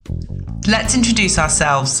Let's introduce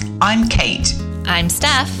ourselves. I'm Kate. I'm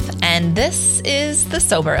Steph, and this is The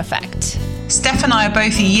Sober Effect. Steph and I are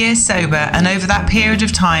both a year sober, and over that period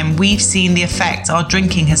of time, we've seen the effect our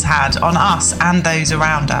drinking has had on us and those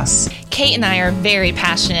around us. Kate and I are very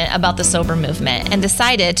passionate about the sober movement and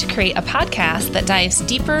decided to create a podcast that dives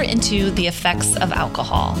deeper into the effects of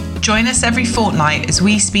alcohol. Join us every fortnight as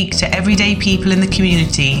we speak to everyday people in the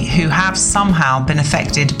community who have somehow been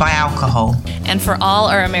affected by alcohol. And for all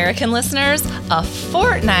our American listeners, a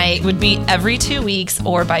fortnight would be every 2 weeks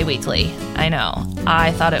or bi-weekly. I know,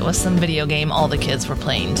 I thought it was some video game all the kids were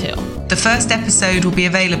playing too. The first episode will be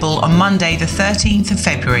available on Monday, the 13th of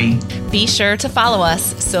February. Be sure to follow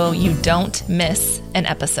us so you don't miss an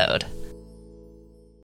episode.